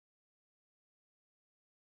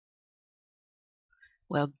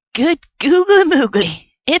Well, good googly moogly.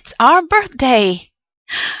 It's our birthday.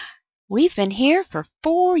 We've been here for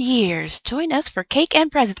 4 years. Join us for cake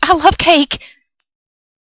and presents. I love cake.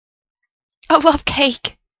 I love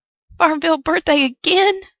cake. FarmVille birthday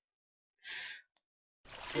again.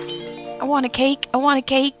 I want a cake. I want a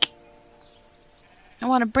cake. I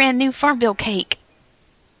want a brand new FarmVille cake.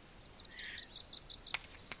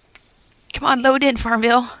 Come on, load in,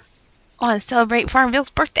 FarmVille. I want to celebrate FarmVille's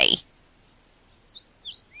birthday.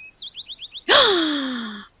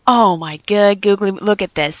 Oh my good googly, look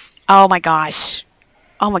at this. Oh my gosh.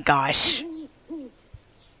 Oh my gosh.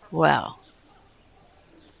 Well,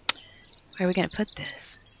 where are we going to put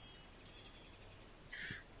this?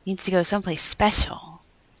 Needs to go someplace special.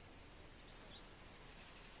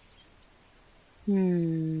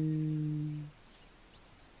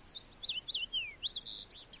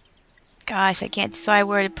 Gosh, I can't decide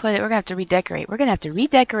where to put it. We're going to have to redecorate. We're going to have to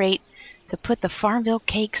redecorate to put the FarmVille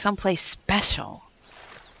cake someplace special.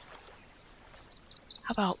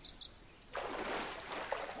 How about...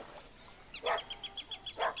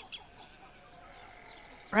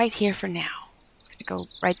 right here for now. Go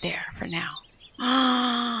right there for now.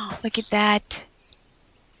 Oh, look at that.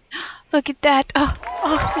 Look at that. Oh,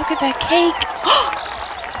 oh, look at that cake. Oh,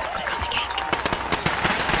 click on the cake.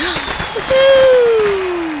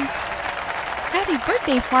 Woohoo! Happy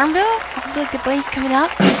birthday, FarmVille. Oh, look, the blaze coming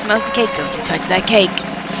up. It smells the cake. Don't you touch that cake.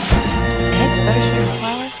 Eggs, butter, sugar,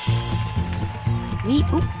 flour.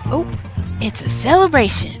 Oh, it's a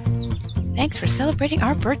celebration. Thanks for celebrating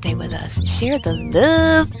our birthday with us. Share the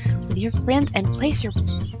love with your friends and place your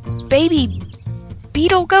baby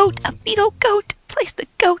beetle goat. A beetle goat. Place the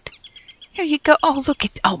goat. Here you go. Oh, look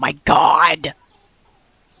at... oh, my God.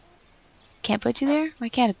 Can't put you there? Why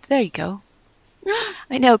can't it? There you go.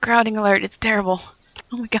 I know, crowding alert. It's terrible.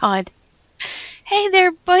 Oh, my God. Hey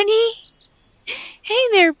there, bunny. Hey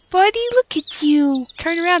there, buddy. Look at you.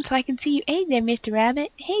 Turn around so I can see you. Hey there, Mr.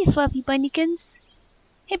 Rabbit. Hey, fluffy bunnykins.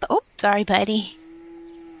 Hey, oh, sorry, buddy.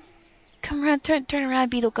 Come around, turn around,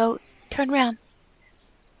 beetle goat. Turn around.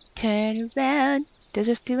 Turn around. Does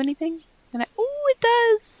this do anything? And oh, it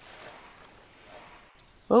does.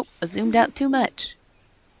 Oh, I zoomed out too much.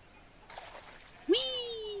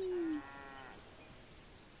 Whee!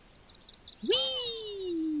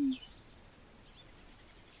 Whee!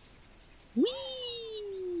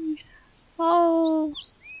 Whee! Oh,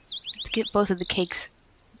 let's get both of the cakes.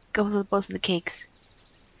 Go with both of the cakes.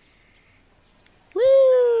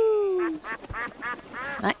 Woo!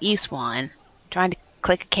 Not you, Swan. I'm trying to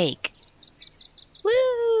click a cake.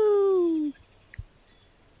 Woo!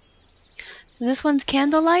 Does this one's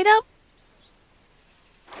candle light up?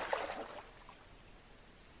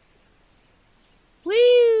 Woo!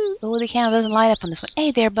 Oh, the candle doesn't light up on this one.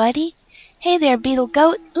 Hey there, buddy. Hey there, beetle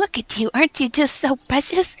goat. Look at you. Aren't you just so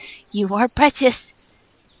precious? You are precious.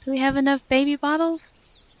 Do we have enough baby bottles?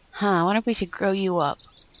 Huh, I wonder if we should grow you up.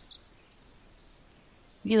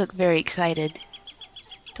 You look very excited.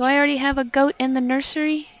 Do I already have a goat in the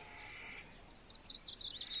nursery?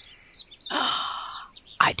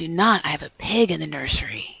 I do not. I have a pig in the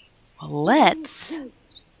nursery. Well, let's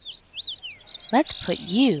put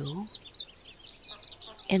you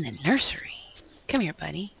in the nursery. Come here,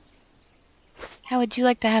 buddy. How would you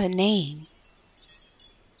like to have a name?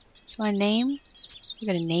 You want a name?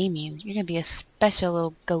 We're going to name you. You're going to be a special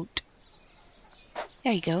little goat.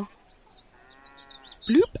 There you go.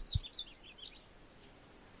 Bloop.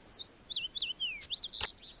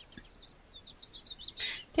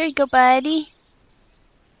 There you go, buddy.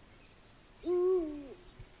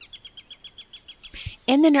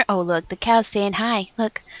 In the oh, look, the cow's saying hi.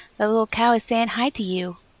 Look, the little cow is saying hi to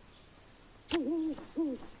you.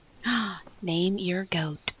 Name your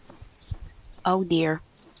goat. Oh, dear.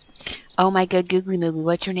 Oh, my good googly moogly,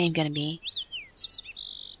 what's your name gonna be?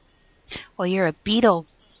 Well, you're a beetle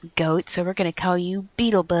goat, so we're gonna call you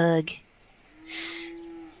Beetlebug.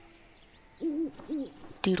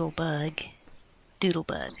 Doodlebug.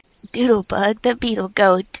 Doodlebug. Doodlebug, the beetle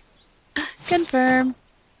goat. Confirm.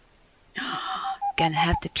 Gonna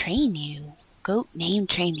have to train you. Goat name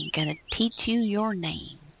training. Gonna teach you your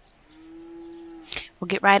name. We'll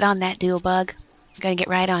get right on that, Doodlebug. Gonna get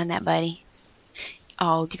right on that, buddy.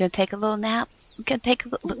 Oh, you gonna take a little nap? I'm gonna take a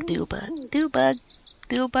little look, Doodlebug. Doodlebug.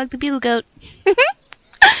 Doodlebug the beetle goat.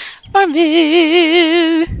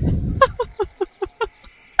 FarmVille!